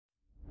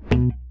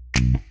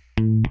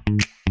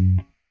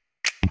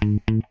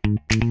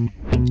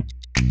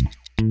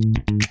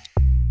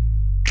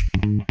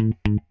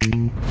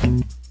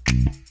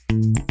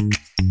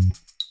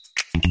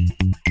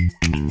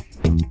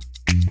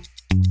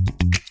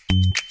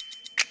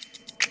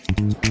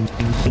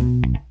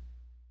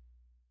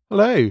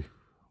Hello,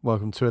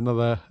 welcome to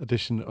another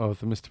edition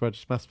of the Mr.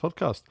 Burgess Maths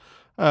Podcast.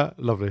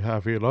 Lovely to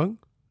have you along,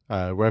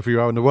 wherever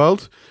you are in the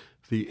world.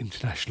 The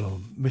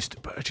International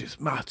Mr. Burgess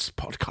Maths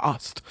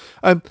Podcast.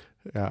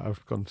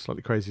 I've gone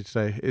slightly crazy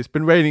today. It's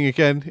been raining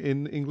again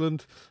in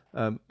England,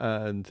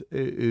 and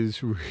it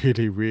is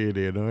really,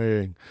 really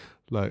annoying.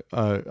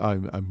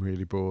 I'm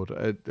really bored.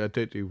 I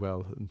don't do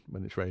well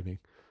when it's raining,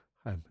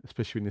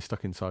 especially when you're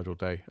stuck inside all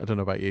day. I don't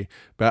know about you,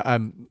 but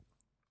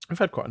I've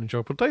had quite an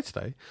enjoyable day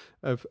today.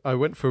 I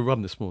went for a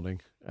run this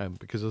morning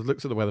because I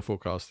looked at the weather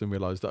forecast and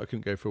realised that I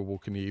couldn't go for a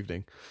walk in the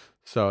evening.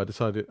 So I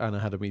decided, and I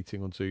had a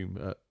meeting on Zoom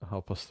at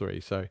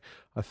 3:30. So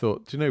I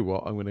thought, do you know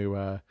what? I'm going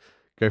to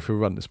go for a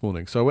run this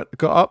morning. So I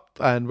got up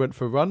and went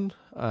for a run,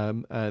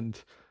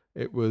 and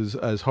it was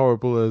as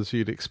horrible as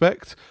you'd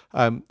expect.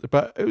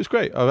 But it was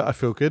great. I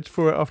feel good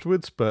for it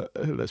afterwards. But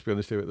let's be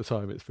honest here, at the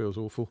time, it feels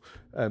awful.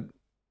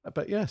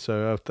 But yeah,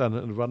 so I've done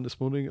a run this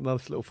morning, a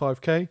nice little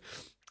 5K.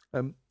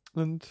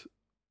 And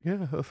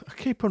yeah, I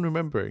keep on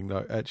remembering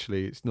that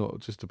actually it's not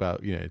just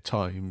about,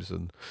 times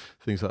and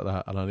things like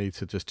that. And I need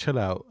to just chill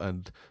out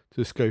and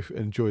just go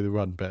enjoy the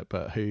run bit.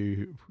 But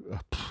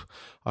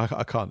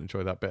I can't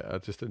enjoy that bit. I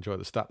just enjoy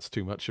the stats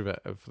too much of it,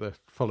 of the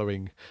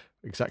following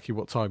exactly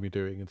what time you're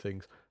doing and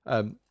things.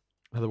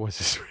 Otherwise,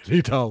 it's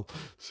really dull.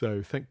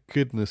 So thank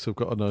goodness I've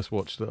got a nice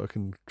watch that I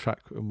can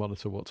track and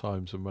monitor what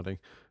times I'm running,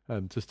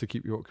 just to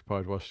keep you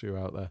occupied whilst you're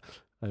out there.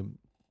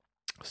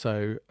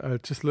 So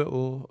just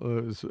little.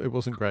 It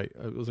wasn't great.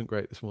 It wasn't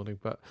great this morning,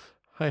 but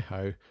hey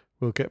ho,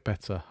 we'll get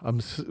better.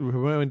 I'm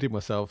reminding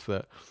myself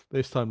that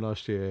this time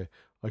last year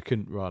I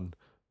couldn't run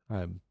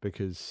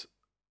because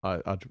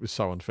I was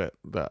so unfit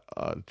that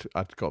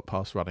I'd got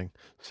past running.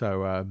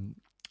 So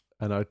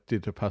and I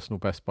did a personal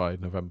best by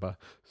November.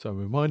 So I'm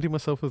reminding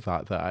myself of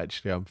that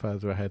actually I'm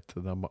further ahead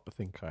than I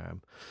think I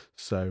am.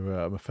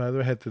 So I'm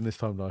further ahead than this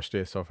time last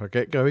year. So if I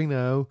get going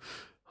now,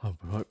 I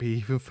might be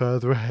even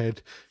further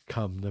ahead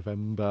come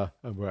November,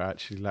 and we're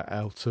actually let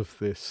out of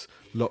this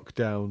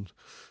lockdown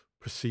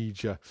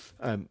procedure.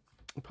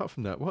 Apart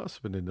from that, what else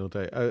have I been doing all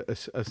day?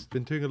 I've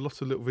been doing a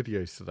lot of little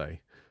videos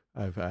today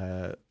of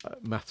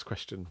maths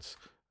questions,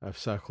 of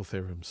circle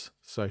theorems.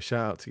 So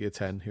shout out to Year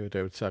 10 who are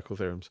doing circle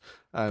theorems.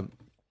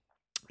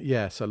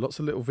 So lots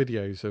of little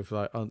videos of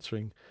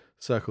answering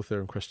circle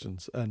theorem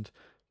questions, and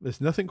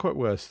there's nothing quite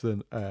worse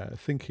than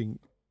thinking,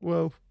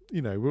 well,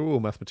 we're all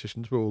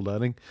mathematicians, we're all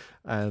learning,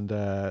 and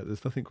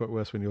there's nothing quite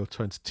worse when you're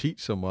trying to teach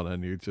someone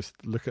and you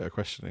just look at a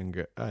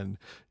question and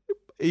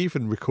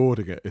even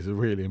recording it is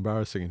really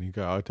embarrassing, and you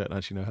go, I don't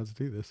actually know how to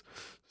do this.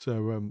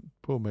 So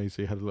poor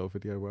Maisie had a little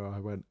video where I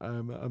went,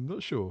 I'm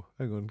not sure,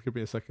 hang on, give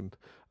me a second,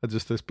 and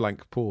just this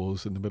blank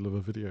pause in the middle of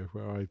a video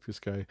where I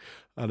just go,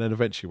 and then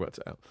eventually worked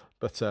it out.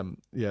 But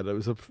there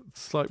was a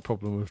slight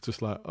problem of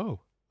just and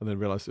then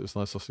realised it was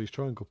an isosceles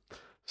triangle.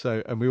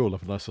 So, and we all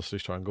love an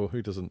isosceles triangle,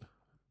 who doesn't?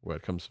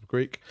 Word comes from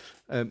Greek.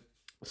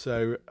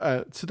 So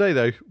today,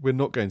 though, we're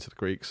not going to the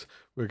Greeks.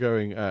 We're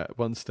going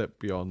one step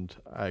beyond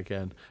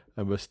again,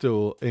 and we're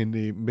still in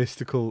the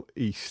mystical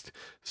East.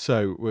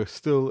 So we're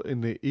still in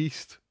the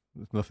East.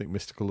 There's nothing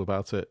mystical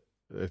about it.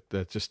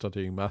 They're just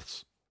studying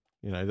maths.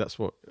 That's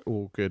what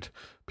all good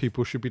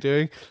people should be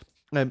doing.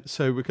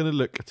 So we're going to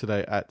look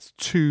today at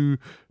two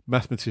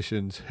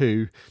mathematicians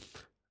who,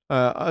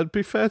 I'd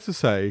be fair to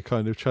say,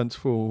 kind of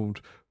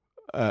transformed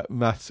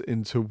maths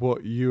into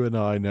what you and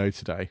I know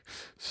today.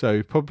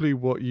 So probably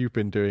what you've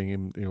been doing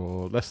in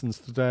your lessons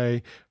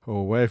today,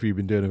 or wherever you've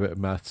been doing a bit of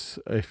maths,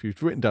 if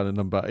you've written down a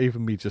number,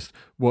 even me just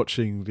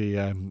watching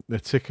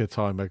the ticker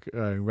timer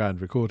going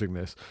around recording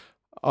this,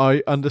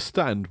 I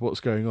understand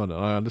what's going on,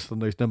 and I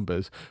understand those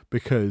numbers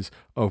because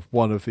of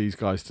one of these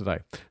guys today.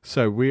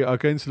 So we are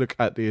going to look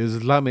at the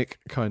Islamic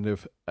kind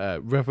of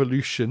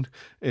revolution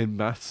in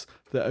maths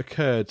that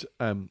occurred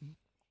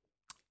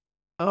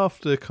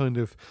after kind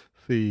of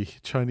the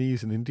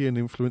Chinese and Indian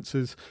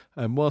influences,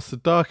 and whilst the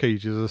Dark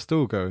Ages are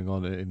still going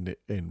on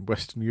in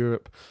Western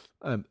Europe,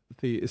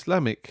 the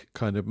Islamic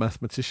kind of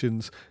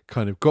mathematicians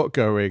kind of got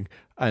going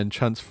and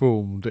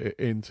transformed it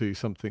into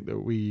something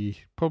that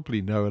we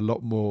probably know a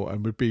lot more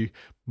and would be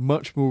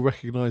much more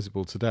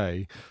recognisable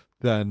today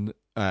than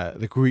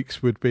the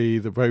Greeks would be,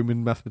 the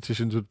Roman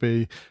mathematicians would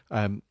be,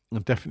 and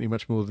definitely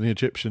much more than the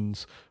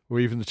Egyptians or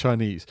even the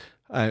Chinese.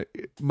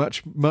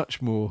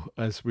 Much more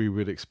as we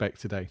would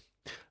expect today.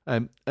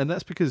 And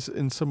that's because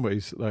in some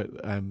ways,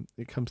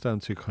 it comes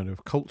down to kind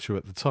of culture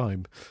at the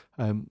time.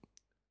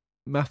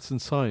 Maths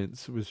and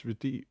science was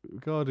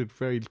regarded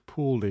very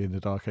poorly in the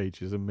Dark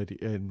Ages and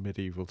in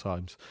medieval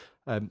times.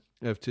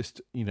 Of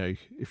just,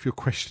 if you're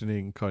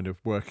questioning kind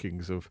of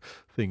workings of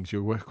things,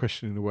 you're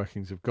questioning the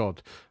workings of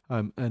God.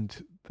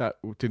 And that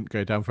didn't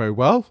go down very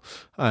well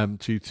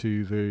due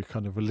to the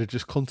kind of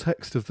religious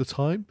context of the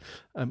time.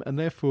 And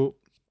therefore,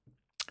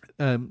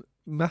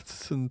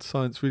 maths and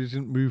science really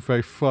didn't move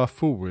very far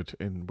forward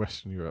in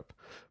Western Europe.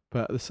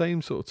 But at the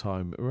same sort of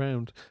time,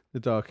 around the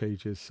Dark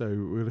Ages, so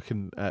we're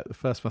looking at the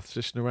first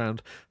mathematician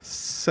around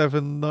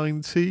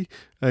 790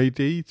 AD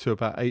to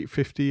about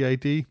 850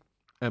 AD,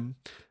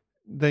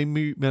 they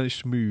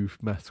managed to move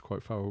maths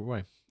quite far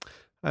away.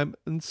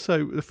 And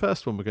so the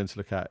first one we're going to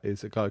look at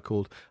is a guy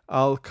called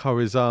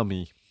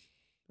Al-Khwarizmi.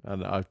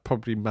 And I've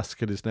probably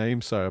massacred his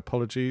name, so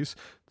apologies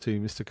to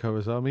Mr.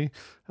 Khwarizmi,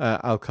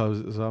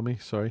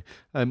 Al-Khwarizmi, sorry.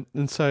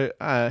 And so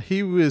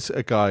he was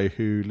a guy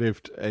who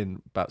lived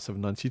in about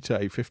 790 to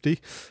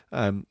 850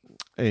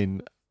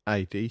 in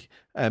AD,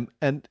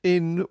 and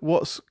in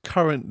what's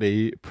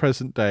currently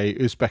present-day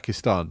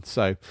Uzbekistan.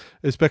 So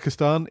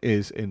Uzbekistan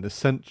is in the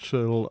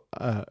central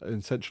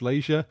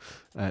Asia,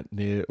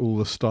 near all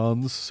the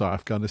stans, so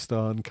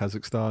Afghanistan,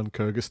 Kazakhstan,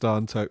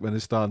 Kyrgyzstan,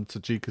 Turkmenistan,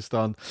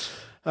 Tajikistan,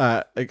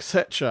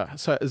 etc.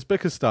 So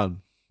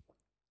Uzbekistan.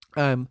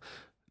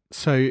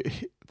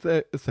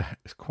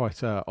 It's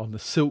quite on the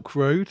Silk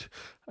Road.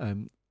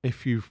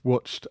 If you've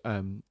watched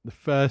the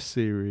first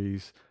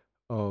series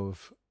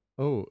of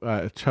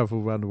Travel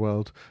Around the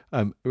World,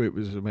 it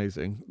was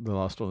amazing. The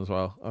last one as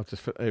well. I've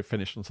just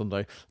finished on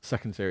Sunday,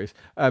 second series.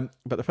 But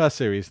the first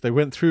series, they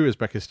went through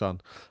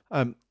Uzbekistan,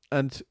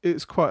 and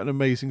it's quite an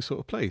amazing sort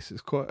of place.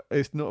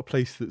 It's not a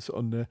place that's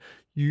on the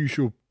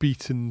usual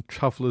beaten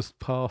travellers'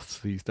 paths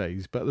these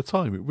days, but at the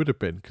time it would have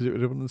been, because it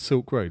would have been on the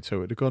Silk Road. So it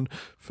would have gone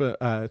for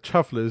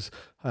travellers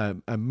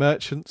and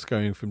merchants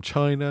going from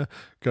China,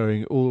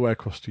 going all the way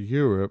across to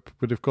Europe,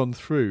 would have gone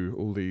through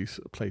all these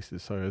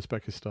places. So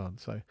Uzbekistan.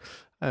 So,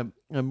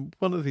 and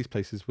one of these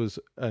places was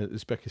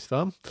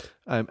Uzbekistan,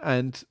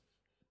 and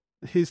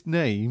his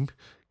name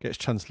gets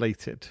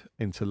translated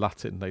into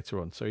Latin later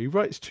on. So he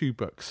writes 2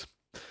 books.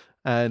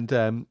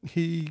 And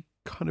he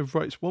kind of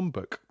writes one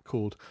book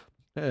called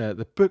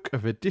The Book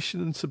of Addition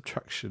and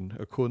Subtraction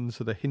According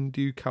to the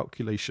Hindu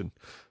Calculation.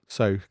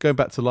 So going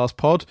back to last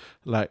pod,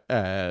 like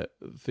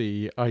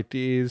the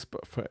ideas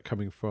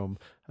coming from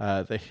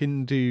the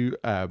Hindu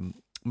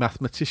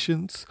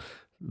mathematicians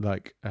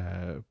like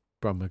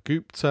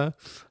Brahmagupta.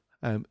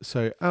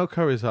 So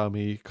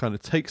Al-Khwarizmi kind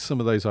of takes some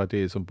of those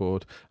ideas on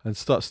board and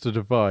starts to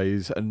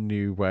devise a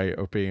new way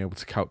of being able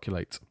to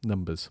calculate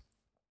numbers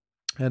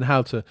and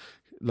how to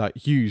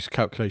use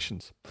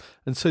calculations.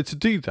 And so to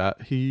do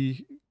that,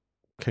 he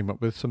came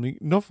up with something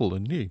novel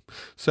and new.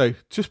 So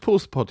just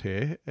pause the pod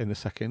here in a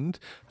second,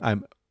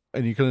 and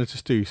you're going to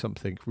just do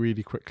something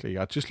really quickly.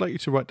 I'd just like you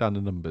to write down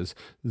the numbers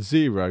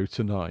 0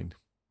 to 9.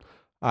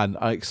 And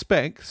I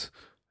expect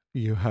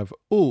you have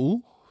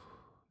all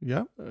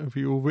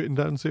written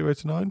down 0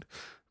 to 9?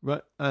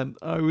 Right, and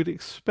I would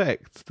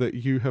expect that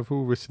you have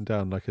all written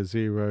down like a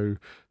 0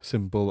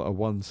 symbol, a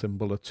 1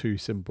 symbol, a 2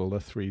 symbol, a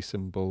 3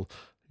 symbol,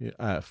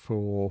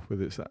 4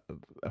 with its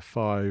a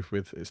 5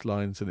 with its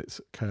lines and its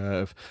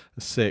curve,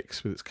 a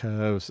 6 with its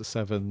curves, a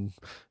 7,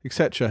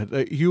 etc.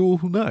 That you all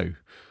know.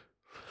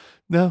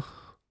 Now,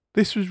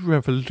 this was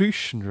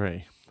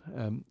revolutionary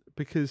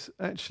because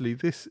actually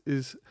this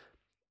is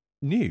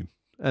new,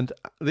 and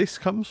this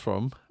comes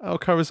from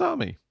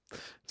Al-Khwarizmi.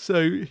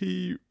 So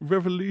he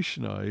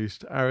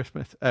revolutionised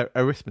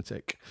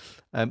arithmetic,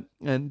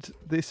 and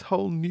this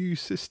whole new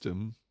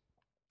system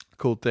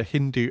called the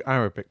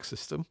Hindu-Arabic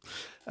system.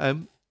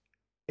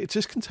 It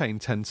just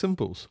contained 10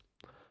 symbols.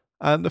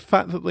 And the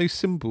fact that those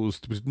symbols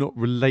did not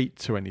relate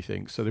to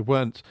anything, so they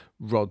weren't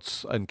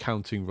rods and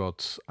counting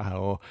rods,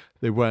 or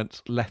they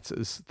weren't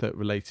letters that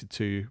related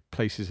to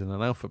places in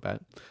an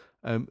alphabet,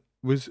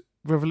 was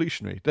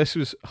revolutionary. This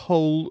was a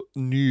whole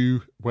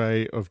new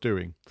way of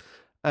doing.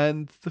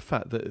 And the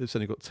fact that it's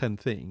only got 10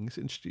 things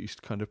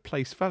introduced kind of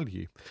place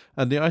value.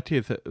 And the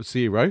idea that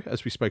 0,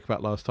 as we spoke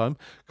about last time,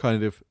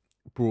 kind of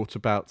brought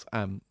about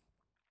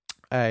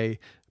a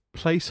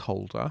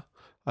placeholder,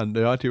 and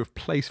the idea of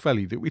place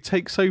value that we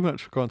take so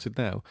much for granted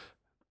now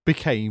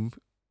became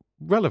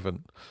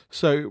relevant.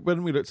 So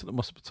when we looked at the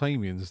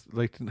Mesopotamians,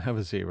 they didn't have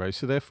a 0.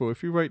 So therefore,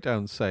 if you wrote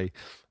down, say,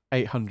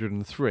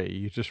 803,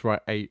 you just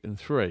write 8 and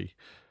 3.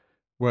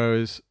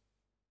 Whereas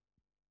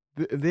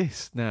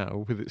this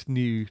now, with its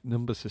new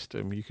number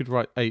system, you could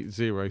write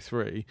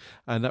 803,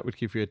 and that would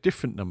give you a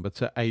different number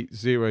to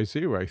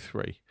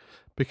 8003,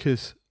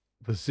 because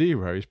the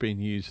 0 is being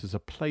used as a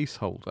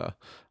placeholder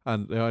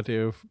and the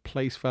idea of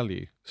place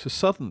value. So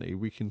suddenly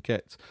we can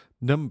get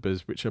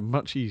numbers which are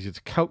much easier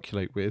to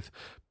calculate with,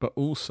 but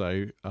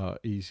also are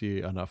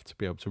easy enough to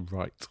be able to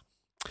write.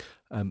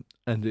 And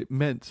it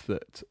meant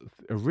that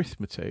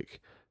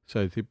arithmetic,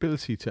 so the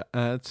ability to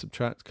add,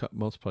 subtract, cut,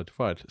 multiply,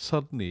 divide,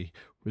 suddenly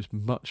was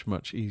much,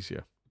 much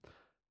easier.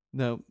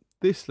 Now,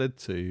 this led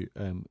to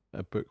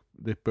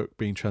the book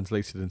being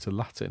translated into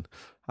Latin,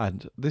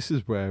 and this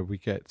is where we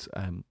get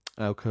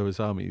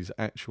Al-Khwarizmi's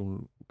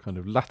actual kind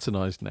of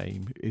Latinized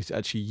name is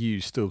actually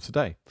used still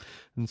today.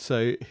 And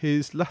so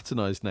his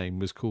Latinized name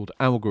was called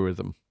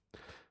Algorithm.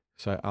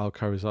 So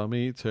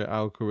Al-Khwarizmi to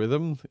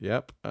algorithm,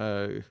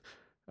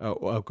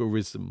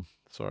 algorithm,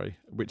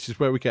 which is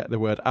where we get the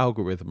word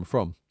algorithm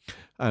from.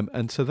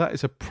 And so that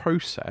is a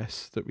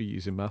process that we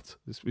use in math.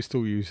 We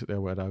still use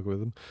the word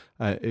algorithm.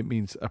 It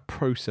means a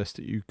process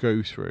that you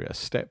go through, a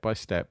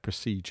step-by-step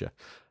procedure.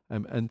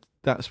 And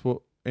that's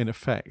what, in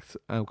effect,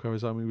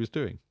 Al-Khwarizmi was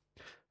doing.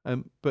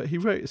 But he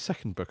wrote a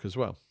second book as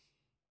well.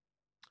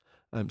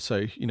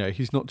 So,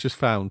 he's not just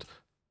found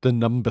the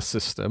number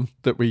system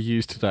that we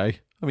use today.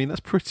 I mean,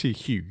 that's pretty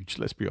huge,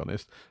 let's be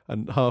honest.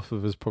 And half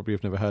of us probably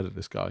have never heard of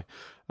this guy.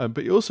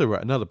 But he also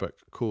wrote another book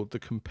called The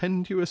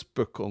Compendious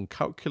Book on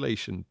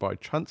Calculation by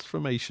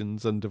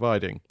Transformations and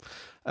Dividing.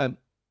 And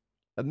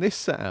this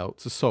set out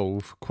to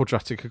solve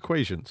quadratic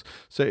equations.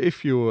 So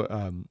if you're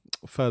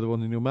further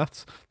on in your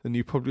maths, then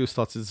you probably have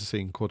started to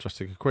see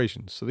quadratic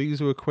equations. So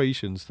these are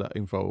equations that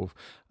involve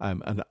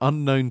an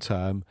unknown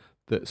term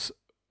that's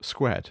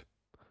squared.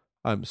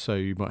 So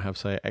you might have,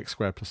 say, x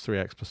squared plus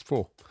 3x plus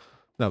 4.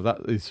 Now,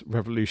 that is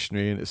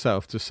revolutionary in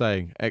itself, to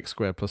saying x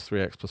squared plus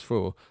 3x plus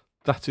 4.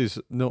 That has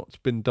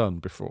not been done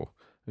before,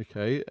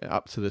 okay,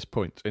 up to this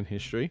point in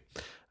history.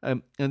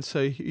 And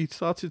so he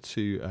started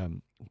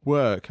to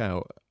work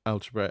out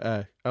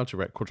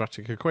algebraic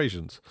quadratic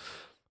equations.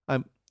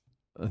 And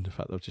in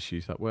fact, I've just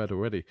used that word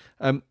already.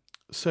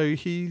 So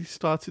he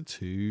started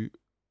to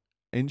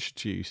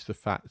introduce the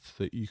fact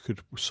that you could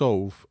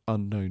solve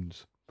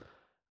unknowns.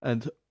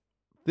 And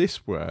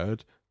this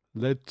word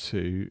led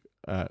to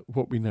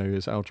what we know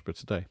as algebra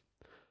today.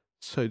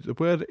 So the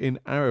word in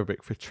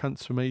Arabic for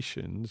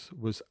transformations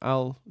was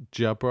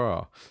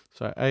al-jabr,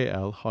 so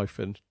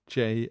al-jabr.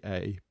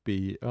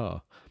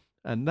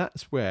 And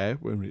that's where,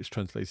 when it's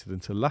translated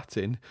into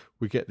Latin,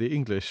 we get the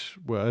English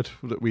word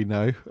that we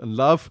know and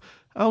love,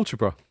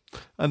 algebra.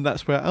 And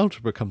that's where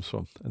algebra comes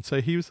from. And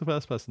so he was the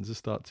first person to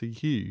start to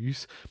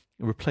use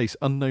and replace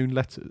unknown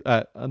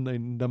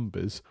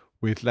numbers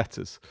with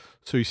letters.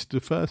 So he's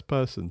the first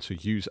person to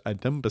use a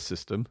number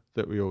system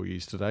that we all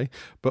use today,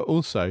 but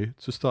also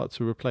to start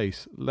to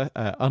replace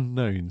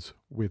unknowns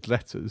with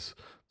letters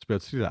to be able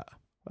to do that.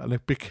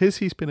 And because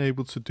he's been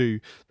able to do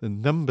the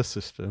number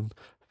system,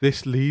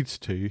 this leads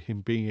to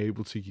him being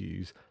able to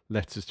use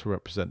letters to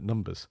represent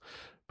numbers.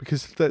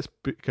 Because let's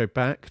go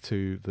back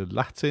to the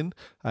Latin,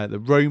 the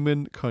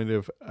Roman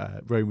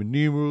Roman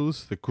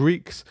numerals, the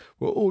Greeks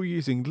were all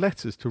using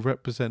letters to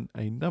represent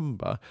a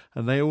number,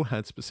 and they all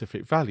had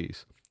specific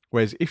values.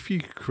 Whereas if you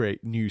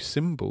create new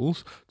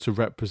symbols to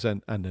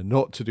represent, and they're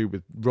not to do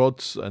with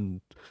rods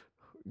and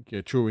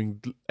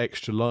drawing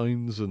extra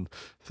lines and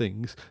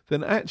things,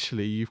 then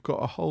actually you've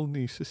got a whole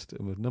new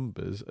system of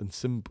numbers and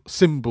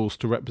symbols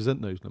to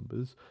represent those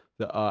numbers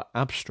that are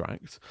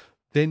abstract.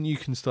 Then you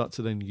can start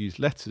to then use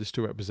letters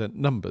to represent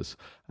numbers.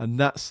 And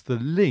that's the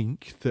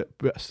link that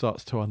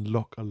starts to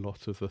unlock a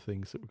lot of the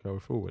things that will go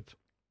forward.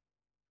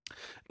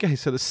 Okay,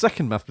 so the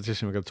second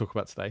mathematician we're going to talk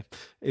about today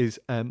is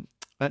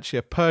actually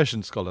a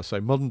Persian scholar,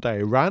 so modern day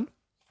Iran.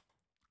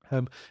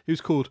 He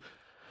was called,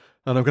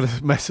 and I'm going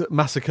to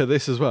massacre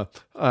this as well,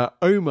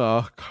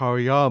 Omar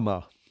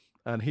Khayyam.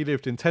 And he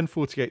lived in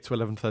 1048 to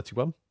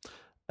 1131.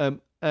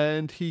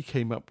 And he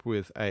came up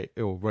with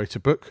wrote a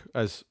book,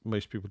 as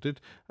most people did,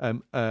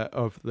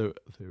 of the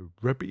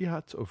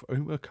Rebiyat of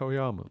Omar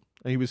Khayyam.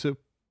 And he was a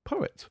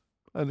poet,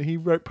 and he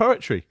wrote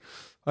poetry.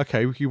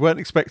 Okay, you weren't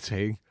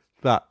expecting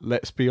that,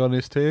 let's be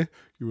honest here.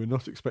 You were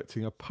not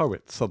expecting a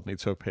poet suddenly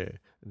to appear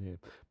in here.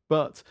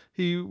 But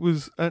he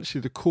was actually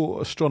the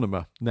court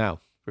astronomer. Now,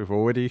 we've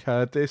already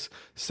heard this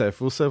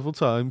several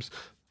times.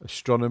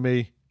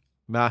 Astronomy,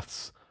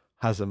 maths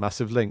has a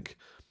massive link.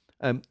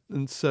 And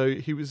so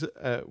he was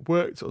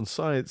worked on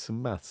science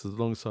and maths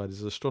alongside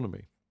his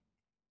astronomy.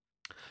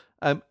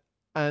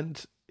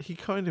 And he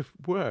kind of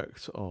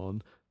worked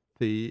on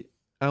the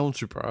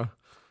algebra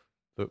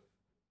that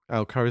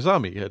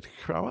Al-Khwarizmi had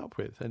come up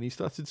with. And he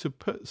started to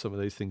put some of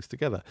those things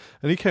together.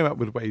 And he came up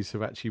with ways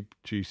of actually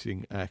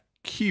producing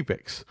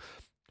cubics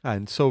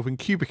and solving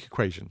cubic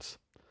equations.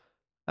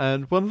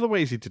 And one of the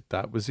ways he did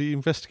that was he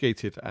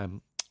investigated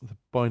the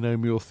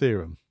binomial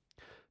theorem.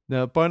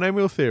 Now,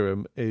 binomial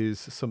theorem is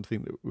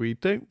something that we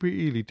don't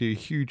really do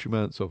huge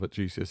amounts of at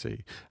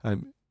GCSE,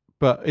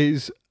 but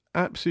is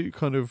absolutely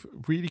kind of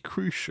really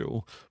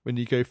crucial when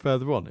you go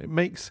further on. It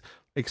makes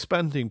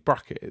expanding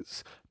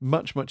brackets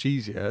much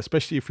easier,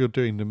 especially if you're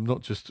doing them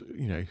not just,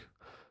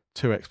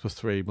 2x plus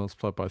 3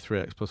 multiplied by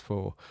 3x plus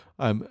 4.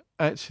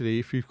 Actually,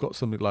 if you've got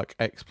something like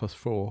x plus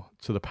 4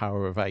 to the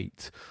power of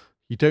 8,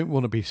 you don't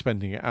want to be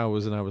spending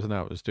hours and hours and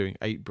hours doing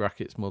 8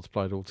 brackets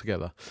multiplied all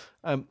together.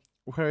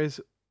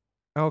 Whereas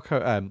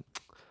Omar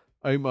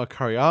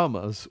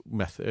Khayyam's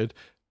method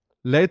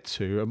led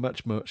to a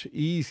much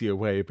easier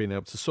way of being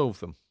able to solve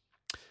them.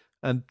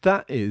 And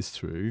that is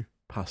through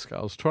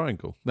Pascal's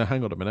triangle. Now,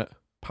 hang on a minute.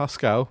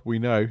 Pascal, we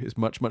know, is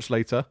much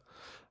later.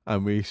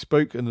 And we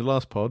spoke in the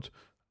last pod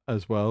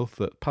as well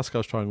that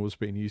Pascal's triangle was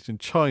being used in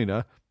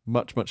China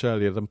much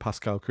earlier than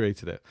Pascal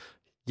created it.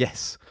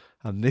 Yes,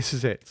 and this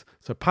is it.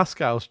 So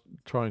Pascal's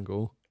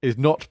triangle is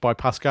not by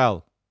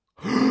Pascal.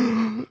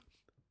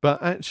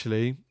 But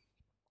actually,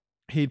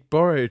 he'd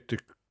borrowed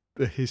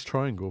his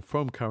triangle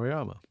from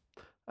Khayyam,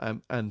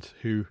 and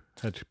who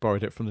had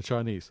borrowed it from the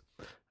Chinese.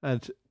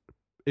 And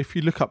if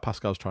you look up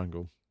Pascal's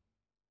triangle,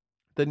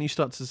 then you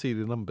start to see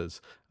the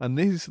numbers. And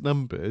these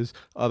numbers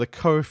are the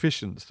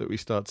coefficients that we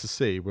start to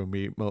see when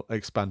we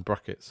expand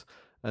brackets.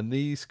 And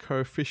these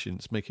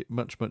coefficients make it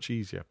much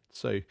easier.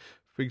 So,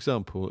 For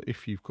example,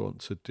 if you've got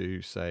to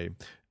do, say,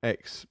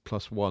 x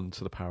plus 1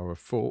 to the power of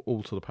 4,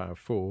 all to the power of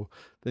 4,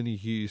 then you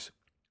use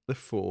the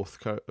fourth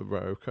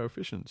row of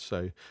coefficients.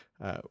 So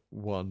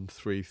 1,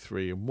 3,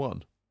 3, and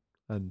 1.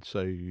 And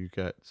so you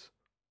get,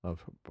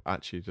 I've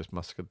actually just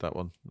massacred that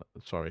one.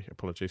 Sorry,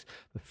 apologies.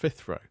 The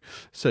fifth row.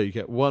 So you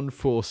get 1,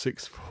 4,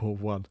 6, 4,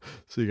 1.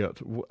 So you got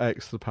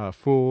x to the power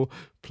 4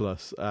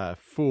 plus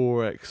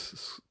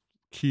 4x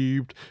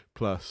cubed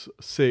plus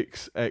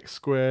 6x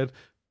squared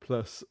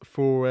plus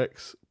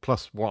 4x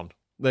plus 1.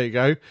 There you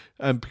go.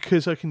 And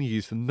because I can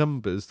use the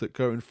numbers that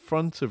go in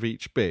front of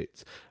each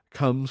bit,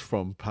 comes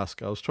from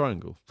Pascal's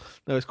triangle.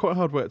 Now, it's quite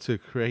hard work to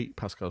create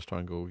Pascal's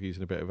triangle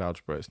using a bit of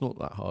algebra. It's not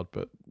that hard,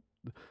 but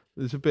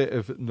there's a bit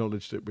of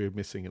knowledge that we're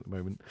missing at the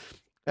moment.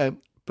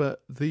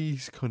 But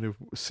these kind of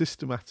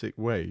systematic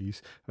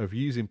ways of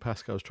using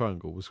Pascal's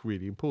triangle was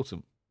really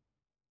important.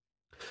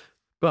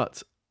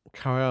 But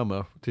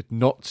Kawayama did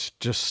not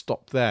just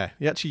stop there.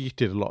 He actually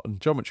did a lot in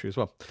geometry as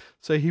well.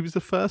 So he was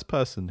the first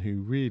person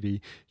who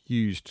really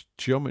used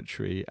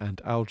geometry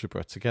and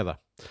algebra together.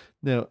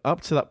 Now,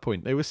 up to that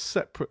point, they were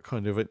separate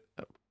kind of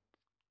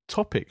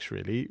topics,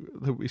 really,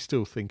 that we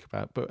still think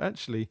about. But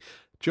actually,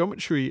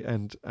 geometry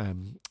and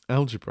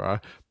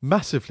algebra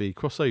massively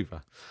cross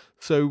over.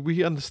 So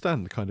we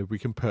understand we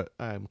can put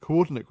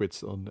coordinate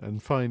grids on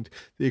and find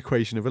the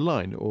equation of a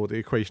line or the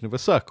equation of a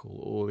circle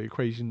or the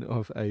equation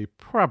of a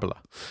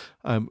parabola.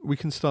 We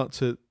can start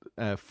to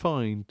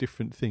find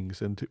different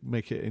things and to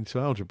make it into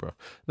algebra.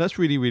 And that's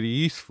really, really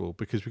useful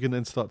because we can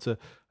then start to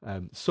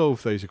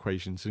solve those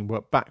equations and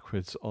work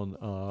backwards on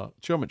our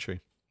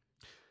geometry.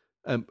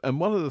 And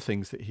one of the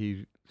things that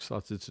he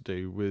started to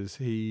do was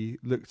he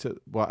looked at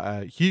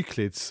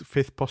Euclid's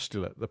fifth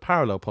postulate, the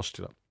parallel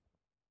postulate.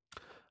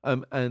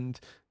 And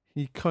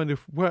he kind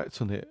of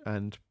worked on it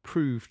and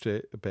proved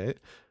it a bit,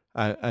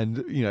 and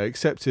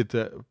accepted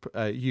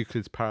that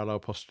Euclid's parallel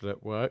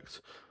postulate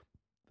worked.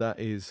 That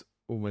is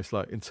almost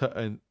like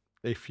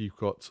if you've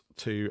got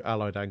two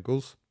allied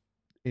angles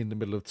in the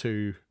middle of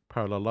two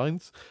parallel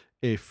lines,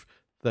 if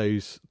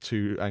those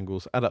two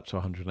angles add up to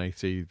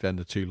 180, then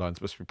the two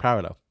lines must be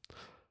parallel.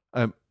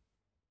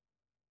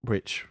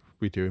 Which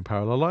we do in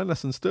parallel line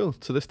lessons still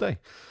to this day.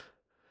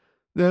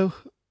 Now,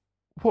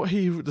 what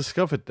he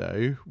discovered,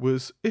 though,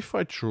 was if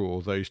I draw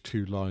those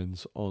two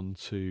lines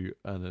onto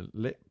an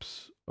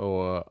ellipse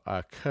or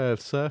a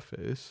curved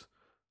surface,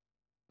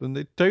 then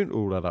they don't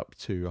all add up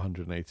to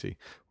 180,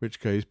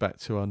 which goes back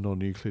to our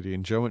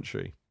non-Euclidean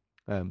geometry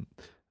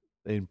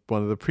in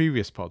one of the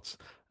previous pods.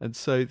 And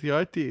so the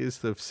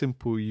ideas of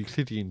simple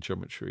Euclidean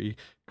geometry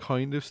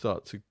kind of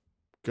start to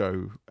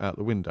go out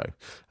the window.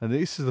 And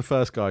this is the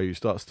first guy who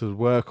starts to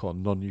work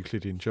on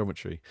non-Euclidean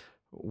geometry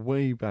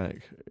way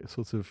back,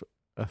 sort of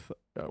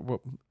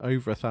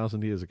over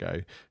 1,000 years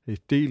ago, is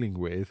dealing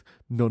with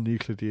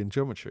non-Euclidean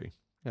geometry.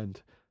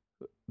 And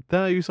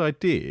those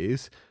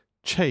ideas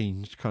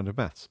changed kind of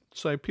maths.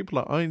 So people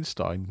like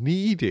Einstein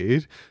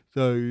needed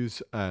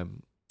those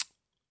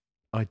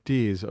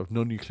ideas of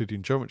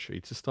non-Euclidean geometry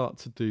to start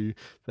to do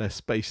their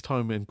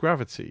space-time and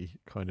gravity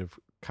kind of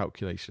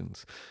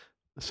calculations.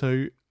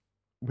 So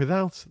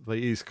without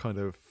these kind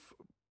of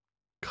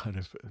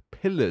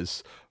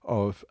pillars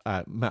of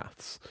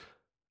maths,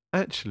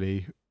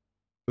 actually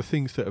the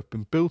things that have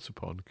been built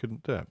upon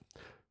couldn't do it.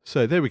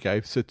 So there we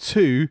go. So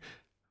two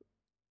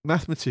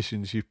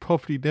mathematicians you've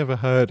probably never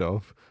heard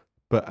of,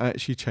 but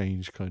actually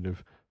changed kind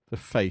of the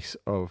face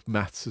of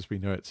maths as we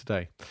know it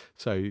today.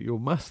 So your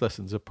maths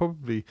lessons are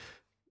probably,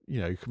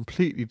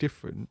 completely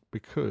different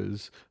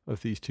because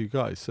of these two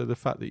guys. So the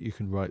fact that you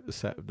can write a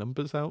set of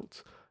numbers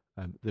out,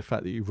 the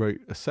fact that you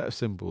wrote a set of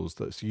symbols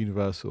that's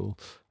universal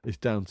is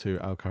down to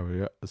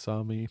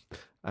Al-Khwarizmi,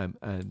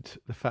 and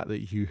the fact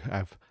that you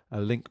have a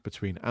link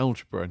between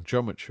algebra and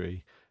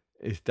geometry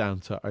is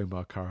down to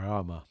Omar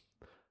Khayyam.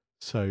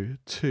 So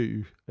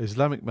two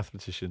Islamic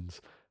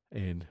mathematicians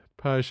in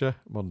Persia,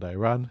 modern-day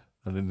Iran,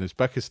 and in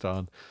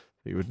Uzbekistan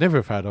that you would never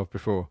have heard of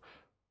before,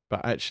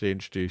 but actually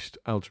introduced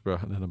algebra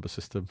and a number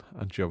system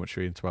and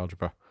geometry into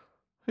algebra.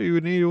 Who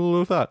would need all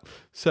of that?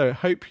 So I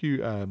hope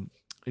you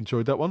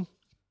enjoyed that one.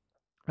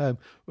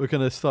 We're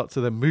going to start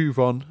to then move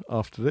on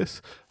after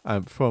this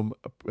from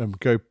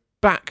go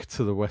back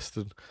to the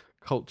Western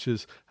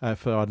cultures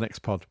for our next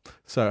pod.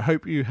 So I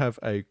hope you have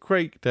a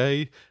great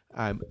day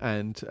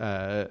and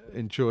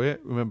enjoy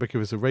it. Remember,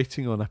 give us a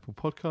rating on Apple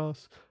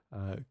Podcasts.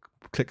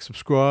 Click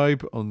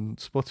subscribe on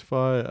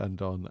Spotify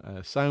and on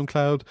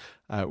SoundCloud,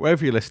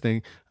 wherever you're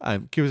listening.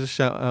 Give us a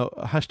shout out,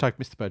 hashtag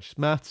Mr. Burgess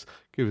Maths.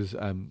 Give us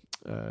a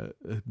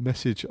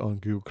message on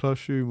Google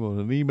Classroom or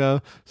an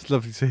email. It's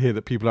lovely to hear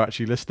that people are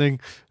actually listening.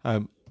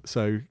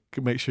 So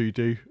make sure you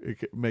do.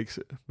 It makes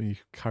me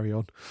carry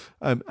on.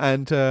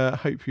 And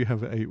hope you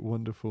have a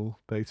wonderful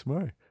day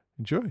tomorrow.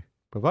 Enjoy.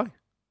 Bye-bye.